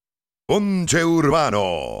Ponche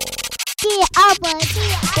Urbano.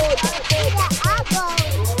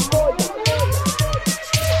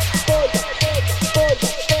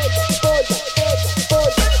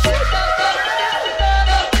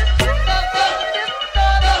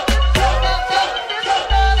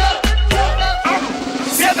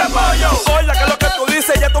 Hola, que es lo que tú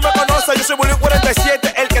dices, ya tú me conoces. Yo soy Bullying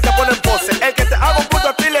 47, el que te pone en pose. El que te hago un punto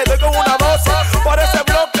a ti, le doy con una dosis. Por ese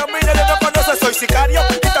blog que a mí nadie me conoce. Soy sicario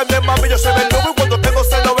y también, mami, yo soy verdugo. Y cuando tengo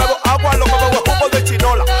sed no bebo agua, lo que bebo es jugo de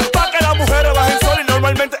chinola. Pa' que las mujeres bajen sol y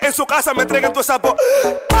normalmente en su casa me entreguen tu sapo.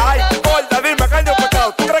 Ay, gorda, dime, caño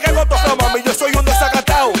pecado. ¿Tú crees que con tu mami yo soy un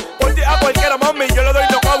desacatado? Por ti a cualquiera, mami, yo le doy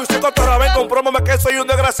knockout. Y si con tu ven con promo, me que soy un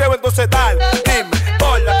desgraciado. Entonces dale, dime,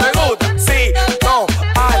 gorda, ¿te gusta? Sí, no,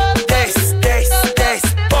 ay.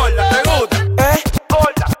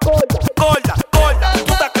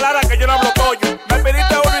 Tú estás clara que yo no hablo toyo. Me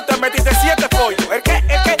pediste uno y te metiste 7 pollos. ¿El qué?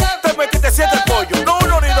 Te metiste 7 pollos. No,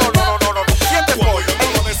 7 pollos.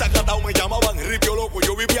 Cuando me sacatao me llamaban ripio loco.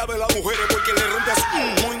 Yo vivía de las mujeres porque le rompes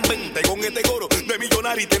no invente con este coro de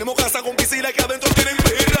millonario. Tenemos casa con piscina que adentro tienen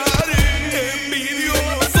Ferrari.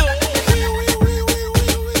 Envidioso.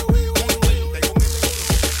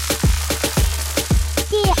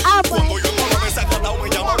 Cuando yo me sacatao me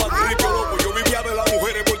llamaban ripio loco. Yo vivía de las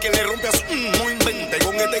mujeres porque le rompes no invente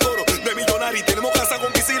con este coro de millonario. Tenemos casa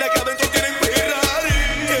con piscina que adentro tienen Ferrari.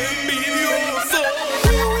 Envidioso.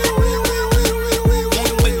 No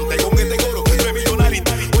invente con este coro de millonario.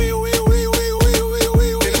 Tenemos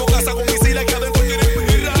casa con piscina que adentro tienen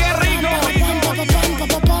Ferrari. ¡Qué rico!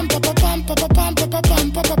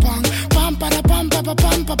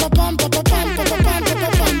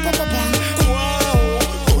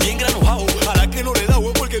 Bien granujado, a la que no le he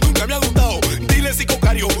dado es porque nunca me ha gustado. Dile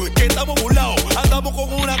psicocario que estamos burlados, andamos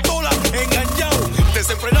con una tola engañado.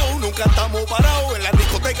 Desenfrenado, nunca estamos parados en la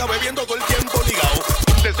discoteca bebiendo todo el tiempo ligado.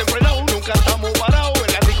 Desenfrenado, nunca estamos parados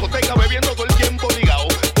en la discoteca bebiendo todo el tiempo ligado.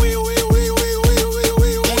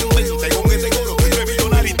 Con este coro de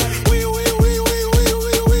millonario.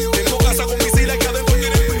 Tenemos casa con misiles que adentro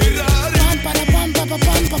tienen Ferrari.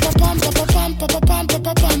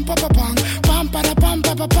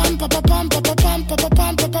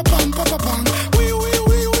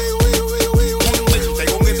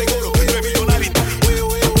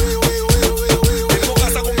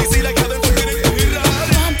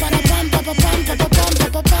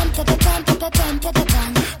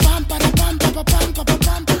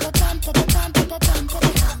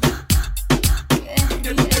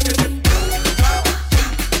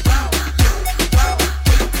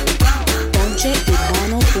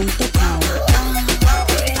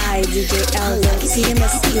 Ay, DJ Elvo, sigue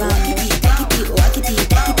mezclando.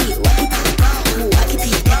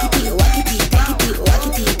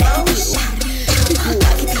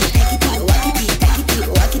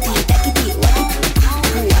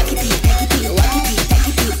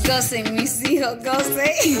 Gocen, mis hijos,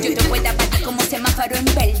 gocen. Yo te voy a batir como semáforo en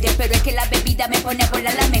verde, pero es que la bebida me pone a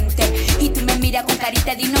volar la mente. Y tú me miras con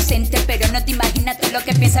carita de inocente, pero no te imaginas todo lo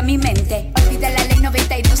que piensa mi mente. Olvida la ley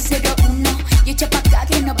 9201 y echa pa' acá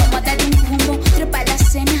que nos vamos a dar un humo. 3 pa' la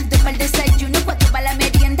cena, 2 pa' el desayuno, 4 pa' la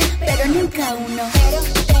merienda, pero nunca uno.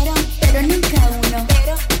 Pero nunca uno.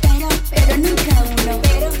 Pero nunca uno.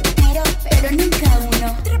 Pero nunca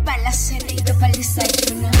uno. 3 pa' la cena y 2 pa' el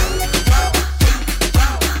desayuno.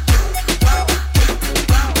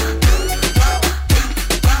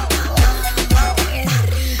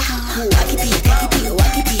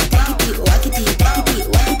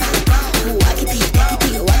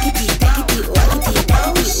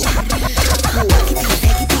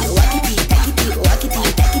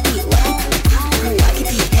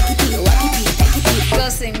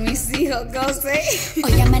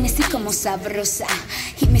 Hoy amanecí como sabrosa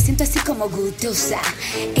y me siento así como gustosa.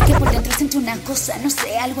 Es que por dentro siento una cosa, no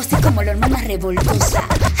sé, algo así como la hormona revoltosa.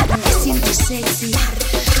 Me siento sexy.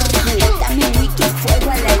 Dame wiki,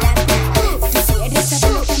 fuego a la lata. Si quieres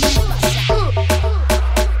saber lo que me pasa.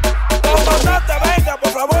 Comandante, venga,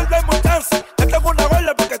 por favor, denme un chance. Yo tengo una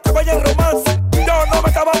gorda porque te vaya en romance. Yo no me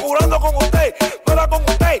estaba curando con usted. No era con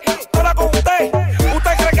usted, no era con usted.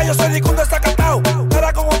 ¿Usted cree que yo soy de un desacatado? No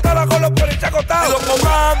era con usted, era con los policías acotados.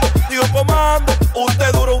 Digo comando,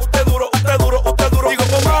 usted duro, usted duro, usted duro, usted duro. Digo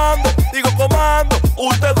comando,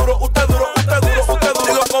 usted duro, usted duro, usted duro, usted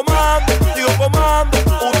duro. Digo comando,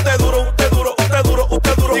 usted duro, usted duro, usted duro,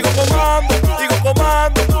 usted duro. Digo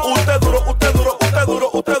comando, usted duro, usted duro, usted duro,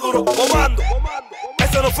 usted duro. Comando,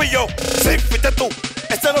 ese no fui yo, sí, fuiste tú.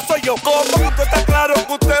 Ese no soy yo. ¿Cómo usted está claro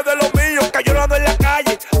que usted es de los míos? Que yo no ando en la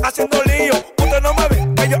calle haciendo lío. Usted no me ve,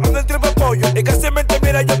 que yo ando en triple pollo. Y casi mente,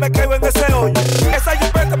 mira, yo me caigo en ese hoyo. Esa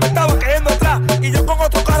jipeta me estaba cayendo.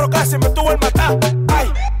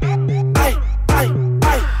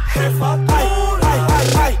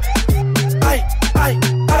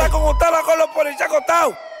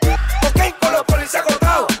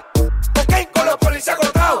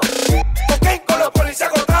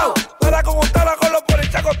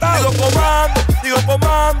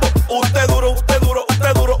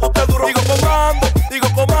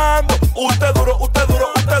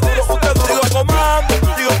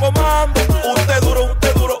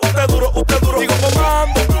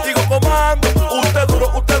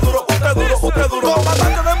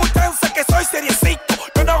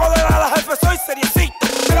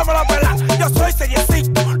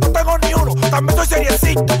 también soy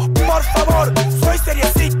seriecito. Por favor, soy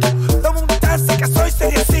seriecito. Dame un chance que soy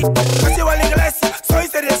seriecito. Casi va a la iglesia, soy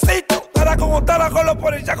seriecito. Para como estaba con los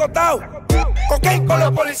policías acotados. Cocaine con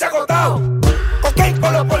los policías acotados. Cocaine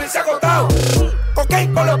con los policías acotados.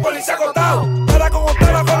 Cocaine con los policías acotados. Para como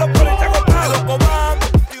estaba con los policías acotados.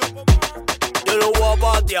 Yo lo voy a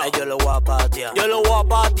patear, yo lo voy a patear. Yo lo voy a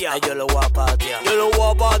patear, yo lo voy a patear. Yo lo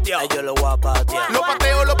voy a patear, yo lo voy a patear.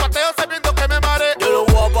 Lo pateo sabiendo que me mareo. Yo lo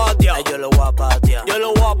voy a patear, yo lo voy a patear. Yo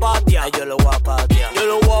lo voy a patear, yo lo voy a patear. Yo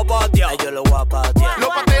lo voy a patear, yo lo voy a patear.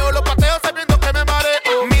 Lo pateo sabiendo que me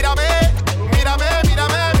mareo. Mírame, mírame,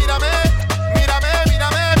 mírame, mírame. Mírame,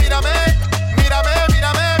 mírame, mírame. Mírame,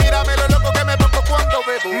 mírame, mírame lo loco que me pongo cuando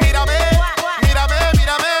bebo. Mírame, mírame,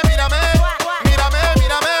 mírame, mírame. Mírame,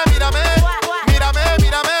 mírame, mírame. Mírame,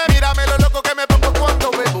 mírame, mírame lo loco que me pongo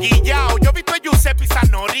cuando bebo. Y ya, yo visto a Giuseppe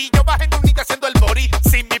Zanori. Yo bajé en un niño haciendo el bori.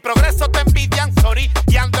 Sin mi progreso te envidian, sorry.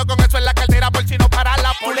 Y ando con eso en la caldera por si no para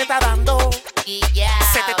la poli. Tú le estás dando.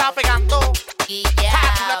 Se te está pegando. Tú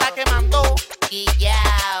la estás quemando.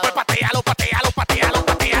 Pues patealo, patealo, patealo,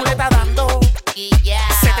 patealo. Tú le estás dando.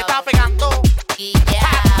 Se te está pegando. Tú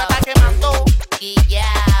la estás quemando.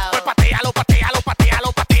 Pues patealo, patealo,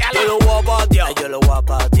 patealo, patealo. Yo lo voy a patear, yo lo voy a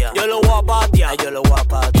patear. Yo lo voy a patear, yo lo voy a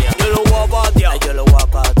patear. Yo lo voy a patear, yo lo voy a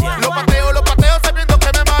patear. Lo pateo sabiendo que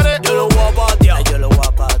me mareo. Yo lo voy a patear, yo lo voy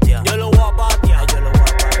a patear. Yo lo voy a patear, yo lo voy a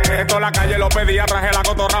patear. Esto la calle lo pedía, traje la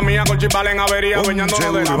cotorra mía con chimbal en avería,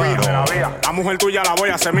 dueñándonos de la vía. La mujer tuya la voy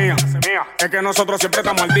a hacer mía. Es que nosotros siempre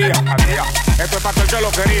estamos al día. Esto es para el que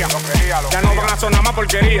lo quería. Ya no van a sonar más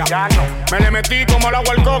porquería. Me le metí como el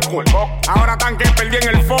agua al coco. Ahora tan que perdí en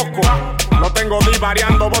el foco. Lo tengo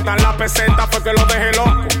divariando, botan la peseta, fue que lo dejé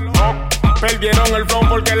loco. Perdieron el flow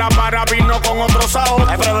porque la para vino con otro sabor.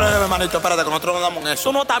 Hay problema, hermanito, espérate, que nosotros no damos en eso.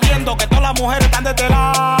 Tú no estás viendo que todas las mujeres están de este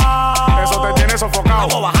lado. Eso te tiene sofocado.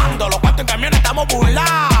 Estamos bajando, los cuartos en camiones estamos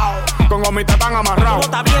burlados. Con gomitas tan amarrados.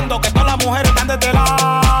 Tú no estás viendo que todas las mujeres están de este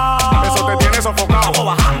lado. Eso te tiene sofocado.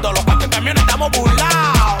 Estamos bajando, los cuartos en camiones estamos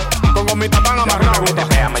burlados. Con gomitas tan amarrados. Me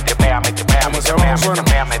trepea, me trepea, me trepea, me trepea, me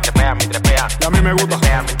trepea, me trepea, me trepea. Y a mí me gusta.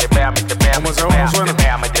 Me trepea, me trepea, Como ese bajo suena. me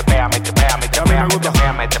trepea, me trepea, me trepea, me trepea, me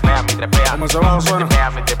trepea, me trepea, me trepea. Como ese bajo suena.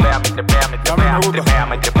 Me trepea, me trepea, me trepea, me gusta. trepea,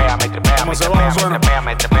 me trepea, me trepea, Como me ese trepea, bajo suena. me trepea,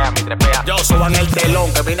 me trepea, me trepea. Yo suban el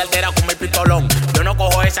telón, que vine alterado con mi pistolón. Yo no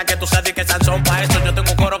cojo esa que tú sabes que Sansón pa' eso. Yo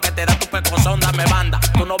tengo un coro que te da tu pecozón, dame banda.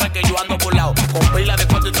 Tú no ves que yo ando burlao, con pila de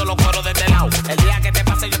cuento y todos los coros de este lado. El día que te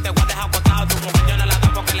pase yo te voy a dejar acostado. Tu mujer yo no la doy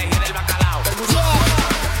porque elegí del bacalao.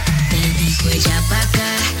 Me dijo ella pa' acá,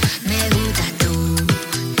 me gusta tú.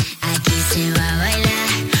 Aquí se va a bailar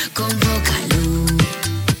con poca luz.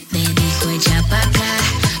 Me dijo ella pa' acá,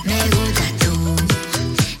 me gusta tú.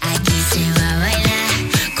 Aquí se va a bailar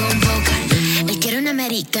con poca luz. Él quiere una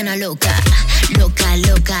americana loca, loca,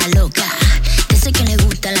 loca, loca. Yo sé que le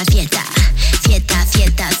gusta la fiesta, fiesta,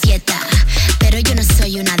 fiesta, fiesta. Pero yo no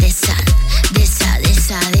soy una de esas, de esa, de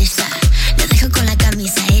esa, de esa. Lo dejo con la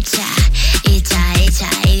camisa hecha, hecha, hecha,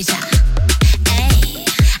 hecha. Ey,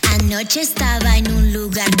 anoche estaba en un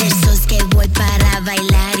lugar de esos que voy para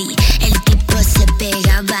bailar y el tipo se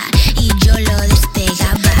pegaba y yo lo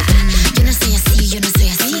despegaba. Yo no soy así, yo no soy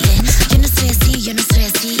así. Yo no soy así, yo no soy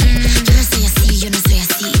así. Yo no soy así, yo no soy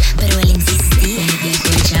así. Pero él insistía. Me dijo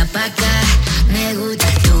echa pa' acá, me gusta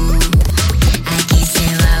tú. Aquí se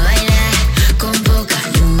va a bailar con poca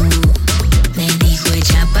luz. Me dijo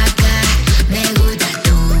echa pa' acá, me gusta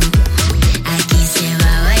tú. Aquí se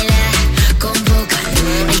va a bailar con poca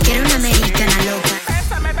luz. Él quiere una americana loca.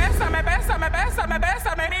 Bésame, bésame, bésame, bésame,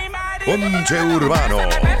 bésame, mi marido. Ponche Urbano.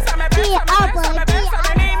 Bésame, bésame, bésame,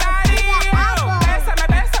 bésame, mi marido. Bésame,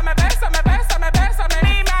 bésame, bésame, bésame, bésame,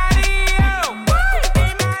 mi marido. Mi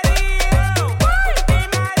marido. Mi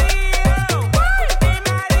marido. Mi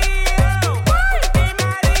marido. Mi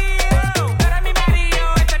marido. Tú eres mi marido,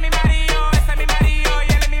 este es mi marido, ese es mi marido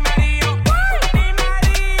y él es mi marido. Mi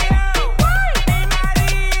marido. Mi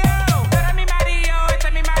marido. Tú eres mi marido, este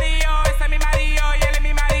es mi marido, ese es mi marido y él es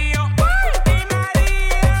mi marido. Mi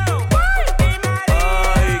marido. Mi marido.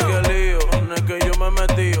 Ay, qué lío, no es que yo me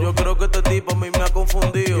metí. Yo creo que este tipo a mí me ha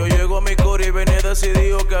confundido. Yo llego a mi coro y venía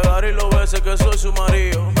decidido que agarre y lo bese, que soy su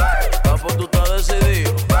marido. Papo, tú estás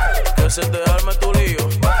decidido que se te arme tu lío,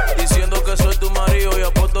 diciendo que soy tu marido y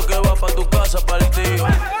apuesto que vas pa' tu casa partido.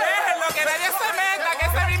 Déjenlo que nadie se meta, que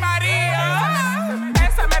ese es mi marido.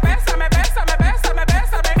 Bésame, bésame, bésame, bésame,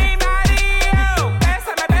 bésame, mi marido.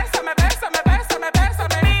 Bésame, bésame, bésame, bésame,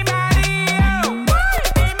 bésame, mi marido.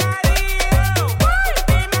 Mi marido. Mi marido.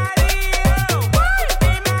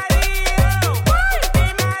 Mi marido. Mi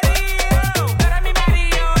marido. Tú eres mi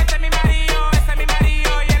marido, este es mi marido, ese es mi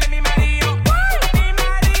marido y él es mi marido. Mi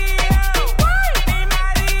marido.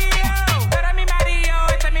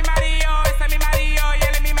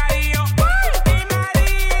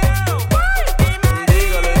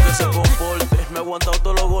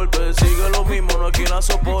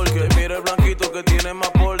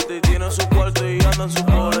 y tiene su cuarto y anda en su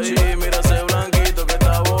Porsche. Mira ese blanquito que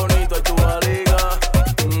está bonito, hay tu barriga.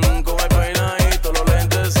 Con el peinadito, los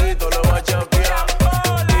lentecitos, le voy a chapear.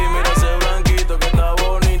 Y mira ese blanquito que está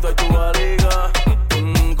bonito, hay tu barriga.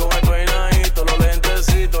 Con el peinadito, los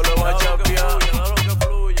lentecitos, le voy a chapear. Dalo que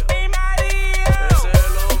fluya. Mi marido, Ese es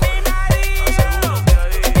el hombre. mi marido, Asegúrate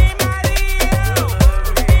ahí. mi marido,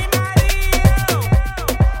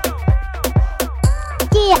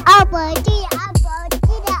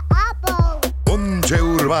 Ponche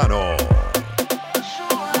Urbano.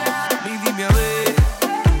 Y dime a ver,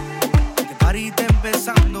 este party está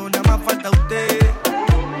empezando, nada más falta usted.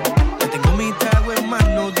 Yo tengo mi trago en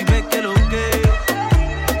mano, dime que lo que.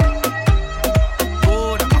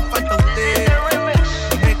 Oh, nada más falta usted,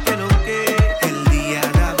 dime que lo que. El día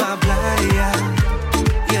daba playa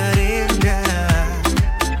y arena,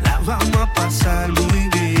 la vamos a pasar muy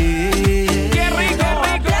bien. qué rico,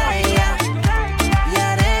 Playa y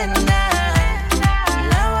arena,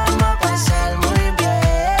 la vamos a pasar muy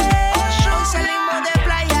bien. Hoy salimos de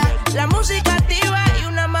playa, la música activa y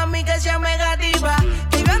una mami que sea negativa.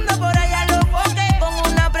 Que yo ando por allá los boques con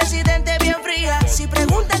una presidente bien fría. Si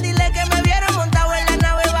preguntan, dile que me vieron montado en la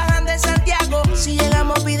nave bajando de Santiago. Si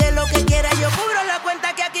llegamos, pide lo que quiera, yo cubro la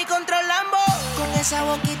cuenta que aquí controlamos. Con esa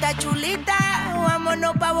boquita chulita,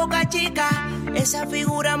 vámonos pa' Boca Chica. Esa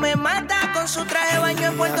figura me mata con su traje de baño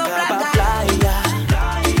en Puerto Plata. Playa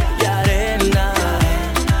y arena,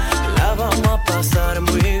 la vamos a pasar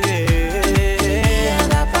muy bien.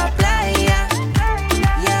 Llega pa' playa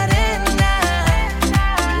y arena,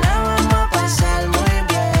 la vamos a pasar muy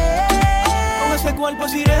bien. Con ese cuerpo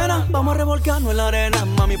sirena, vamos a revolcarnos en la arena.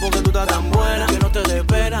 Mami, porque tú estás tan buena que no te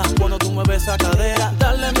desesperas cuando tú mueves esa cadera.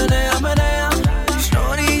 Dale, menea, menea.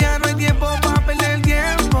 Shorty, ya no hay tiempo para perder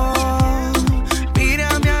tiempo.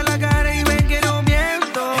 Mírame a la cara y ven que no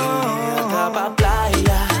miento. Acá pa'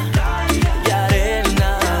 playa y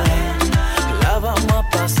arena, la vamos a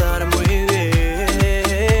pasar muy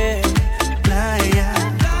bien. Playa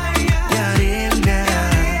y arena,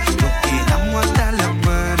 nos quedamos hasta el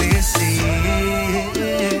amanecer.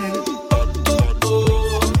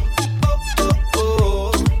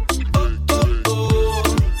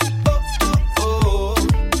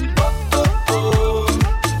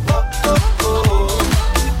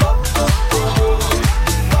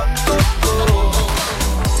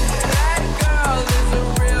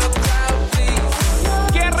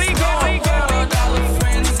 qué rico,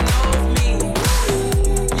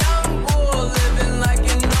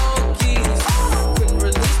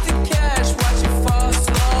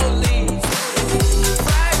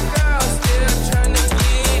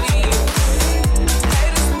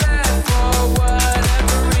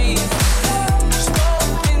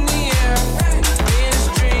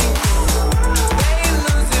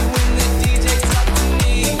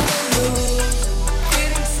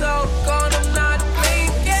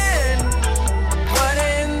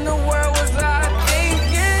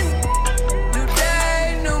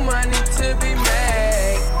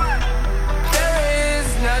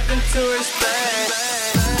 to respect.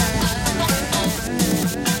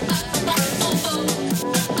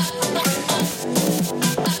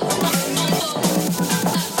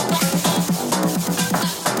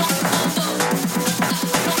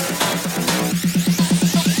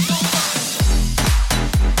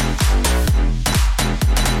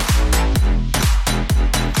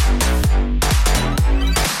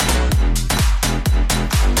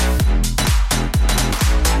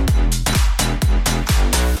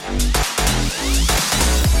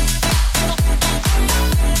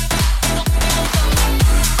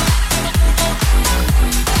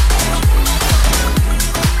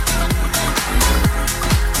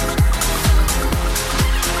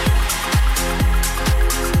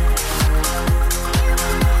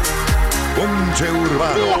 Ponche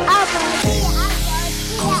Urbano.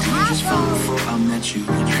 Just fine before I met you.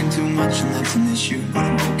 Drink too much and that's an issue, but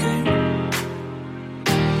I'm okay.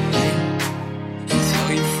 Hey, you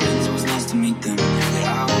tell your friends it was nice to meet them, that I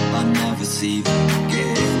hope I never see them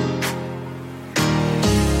again.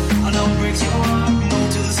 I know it breaks your heart.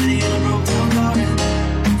 Moved to the city in a broke down car.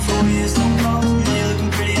 4 years don't call. Now you're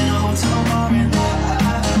looking pretty in a hotel bar, and I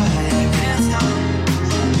can't stop.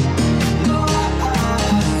 No, I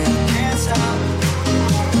can't stop.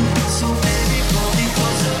 So baby, pull me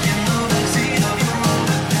closer in the backseat of your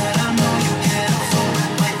Rover that I know you can't afford.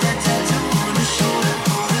 Like that tattoo on the shoulder,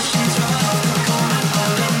 pull the sheets right off the corner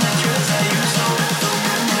of the mattress that you sold.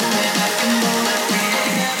 The moment I can hold it.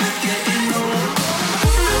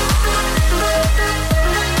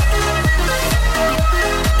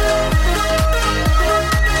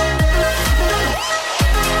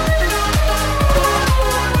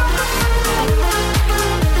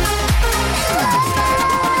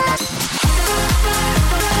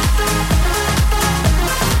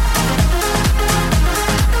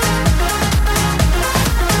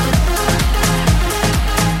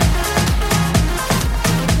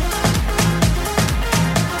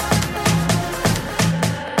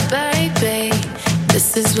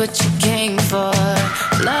 This is what you came for.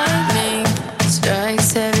 Lightning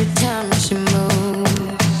strikes every time she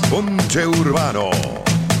moves. Ponche Urbano.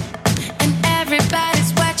 And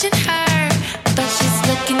everybody's watching her, but she's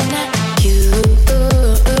looking at you.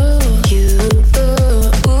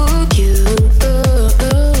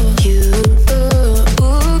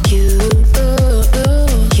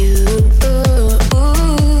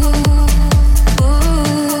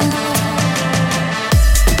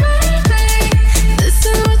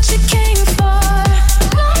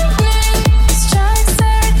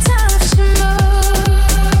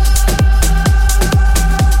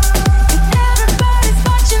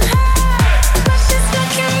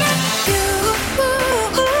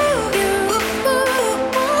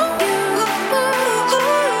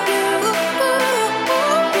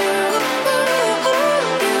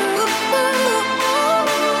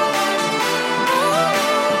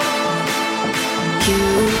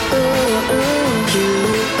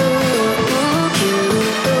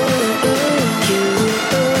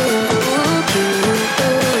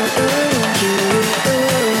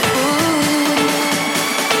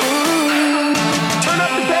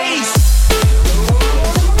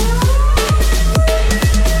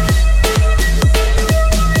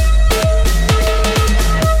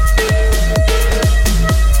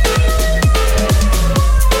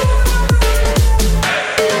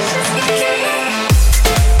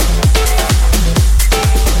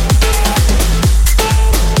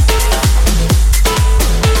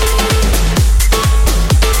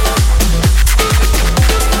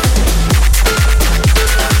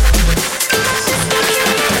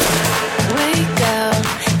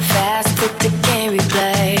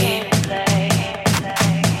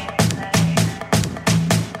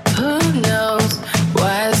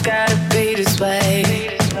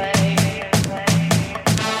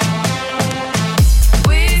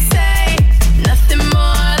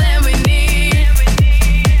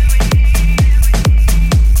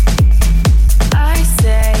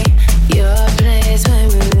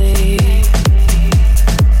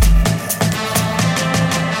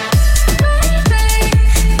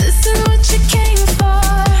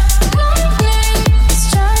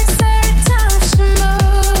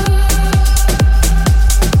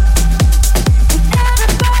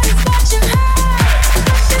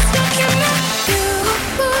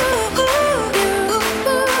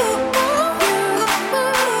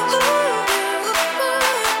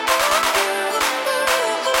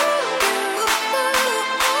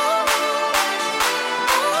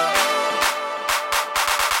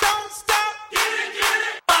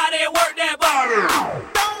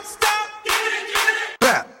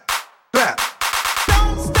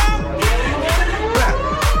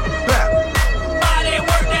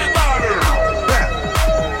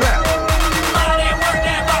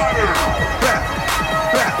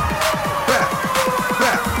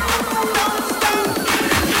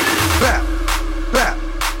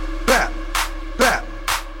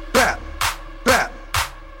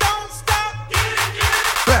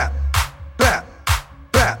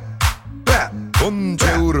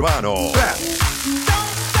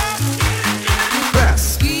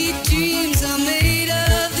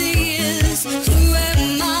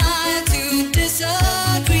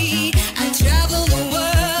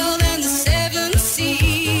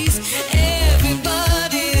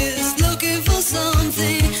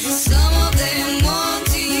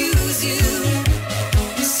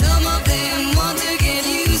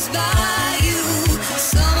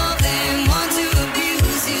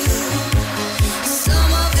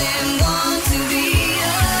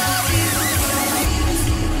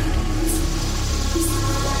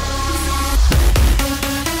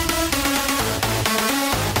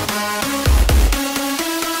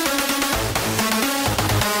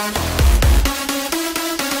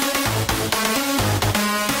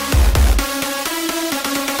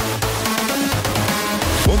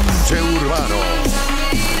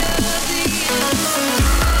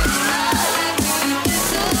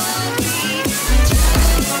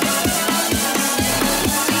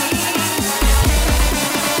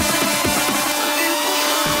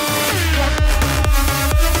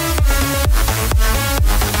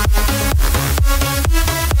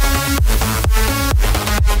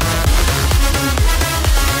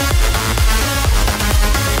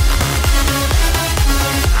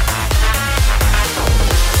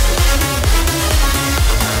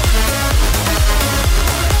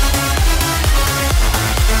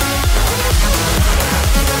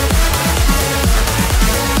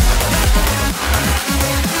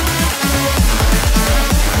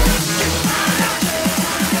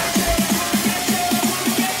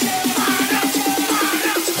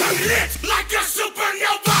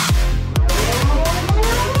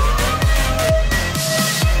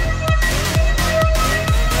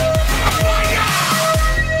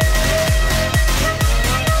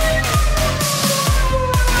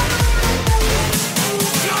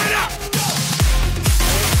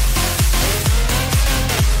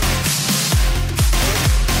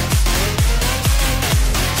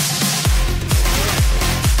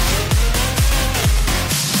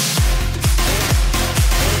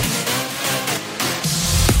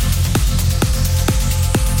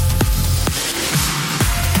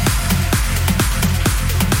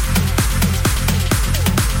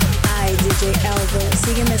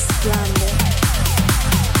 sigue mezclando.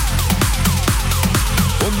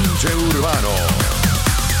 Ponche Urbano.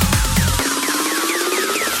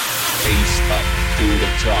 Bass up to the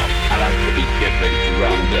top. I like the beat, get ready to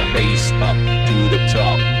run the bass up to the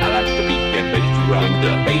top. I like the beat, get ready to run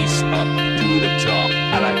the bass up to the top.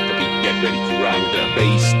 I like the beat, get ready to run the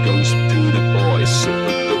bass goes to the boys,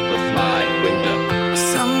 super duper fly with the.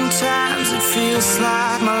 Sometimes it feels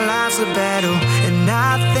like my life's a battle, and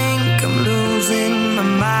I think I'm losing my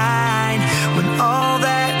mind when all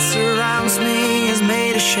that surrounds me is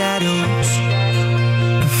made of shadows.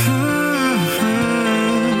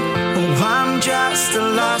 I'm just a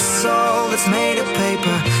lost soul that's made of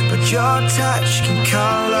paper, but your touch can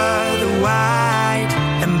color the white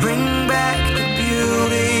and bring back the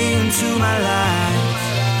beauty into my life.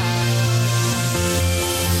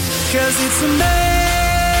 'Cause it's a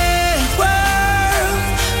mad world,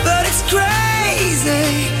 but it's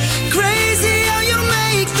crazy, crazy how you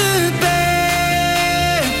make the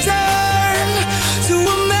bad turn to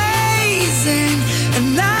amazing,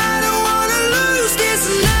 and I don't wanna lose this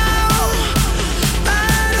now.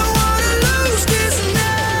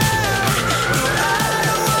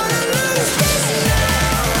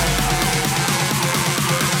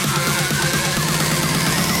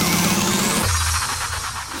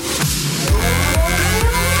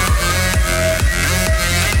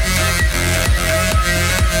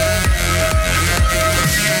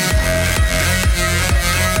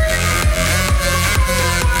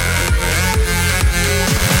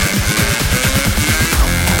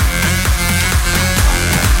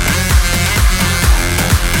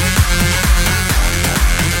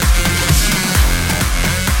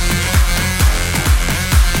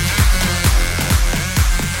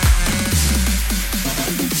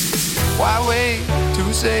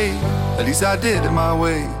 At least I did it my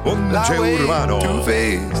way. Ponche Urbano.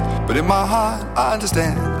 Two-faced, but in my heart I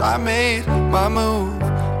understand. I made my move,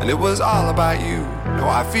 and it was all about you. Now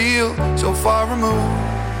I feel so far removed.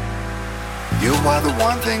 You are the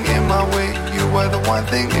one thing in my way. You are the one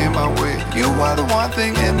thing in my way. You are the one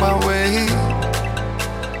thing in my way.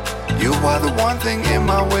 You are the one thing in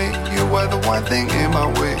my way. You are the one thing in my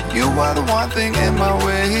way. You are the one thing in my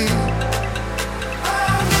way.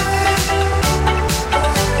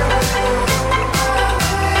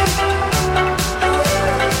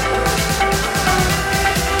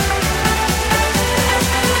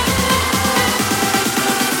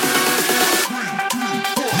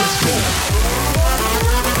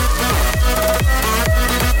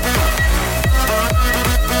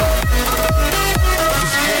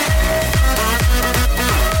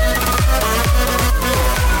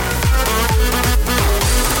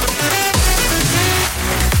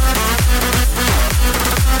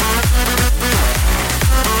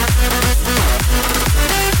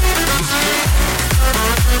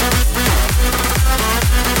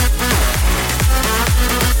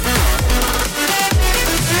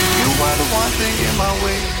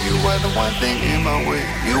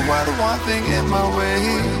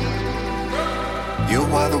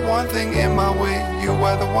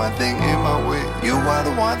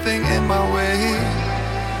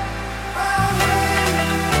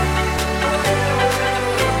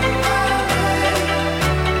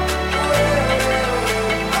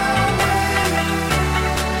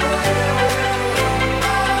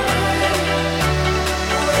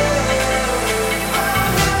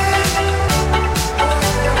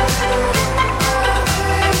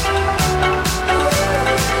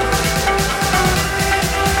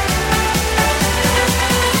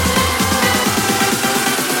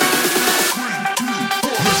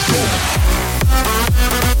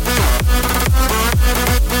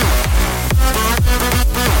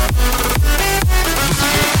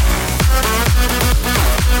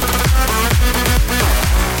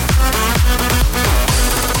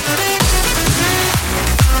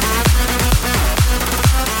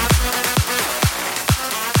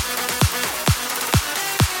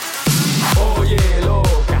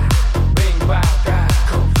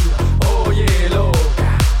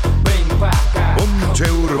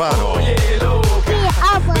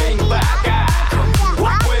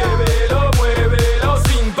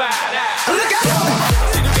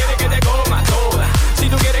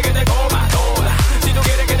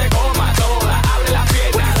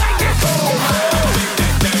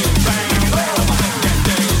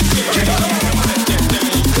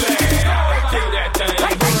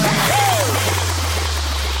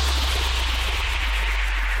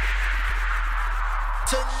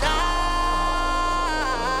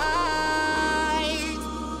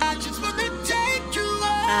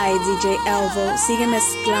 Ay, DJ Elvo, sigue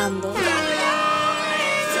mezclando.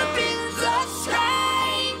 Up in the sky.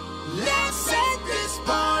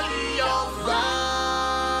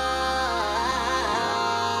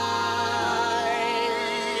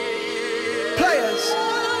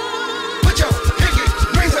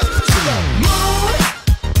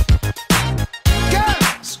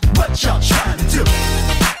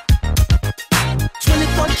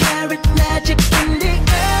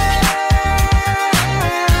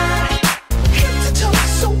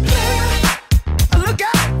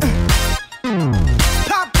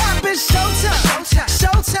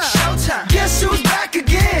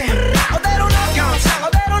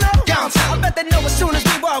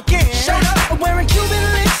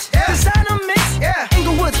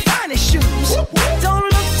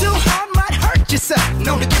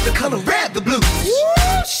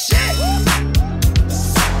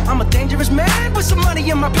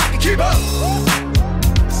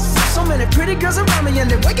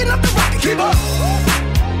 Keep up.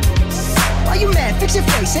 Why you mad? Fix your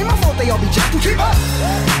face. Ain't my fault they all be jacking. Keep up.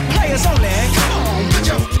 Players only. Come on, put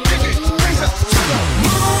your pinky rings up to the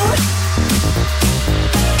moon.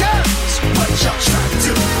 Girls, what y'all trying to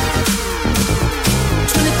do?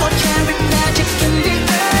 24 karat magic in the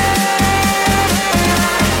air.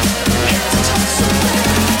 Head to toe so bad.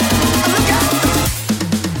 Look out.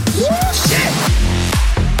 Woo, shit.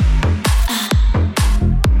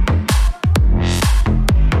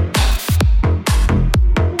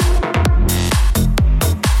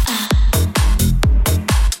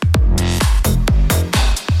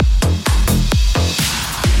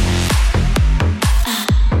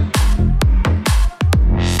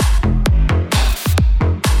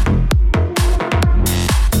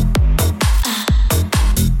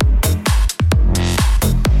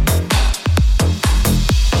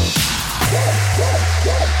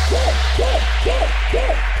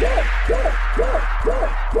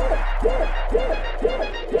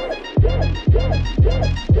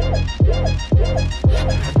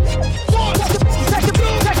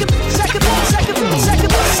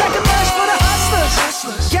 Second verse for the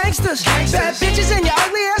hustlers, gangsters, bad bitches, and your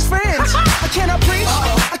ugly ass friends. I cannot preach,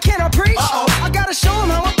 I cannot preach. I gotta show them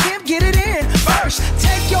how I can't get it in. First,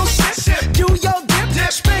 take your sip, do your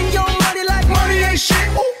dip, spend your money like money ain't shit.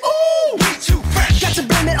 Ooh, ooh, we too fresh. Got to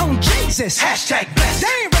blame it on Jesus. Hashtag blessed.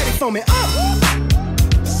 They ain't ready for me.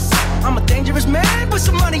 I'm a dangerous man with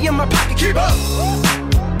some money in my pocket. Keep up.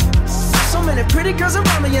 So many pretty girls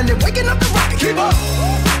around me and they're waking up the rocket. Keep up.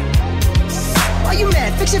 Why you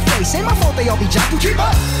mad? Fix your face. Ain't my fault they all be jocking. Keep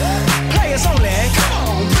up. Players only. Come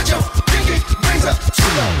on, put your pinky rings up to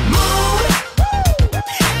the moon.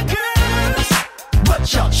 Girls, what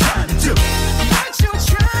y'all trying to do? What you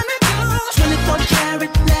trying to do? 24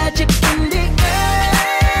 karat magic in the air.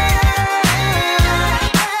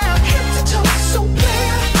 Head to toe so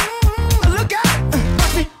clear. Look out.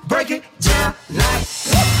 Watch me break it down like.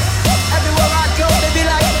 Everywhere I go, they be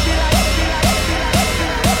like.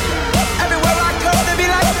 Everywhere I go, they be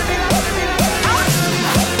like.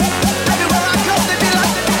 Everywhere I go, they be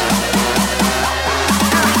like.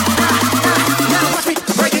 Now watch me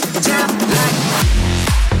break it down like.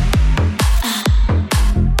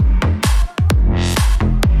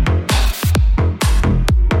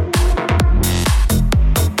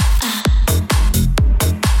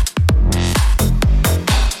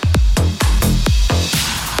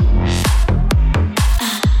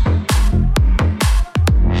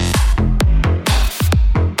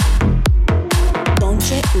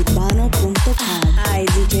 Urbano.com. Ay,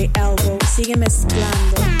 DJ Elvo, sigue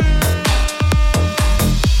mezclando.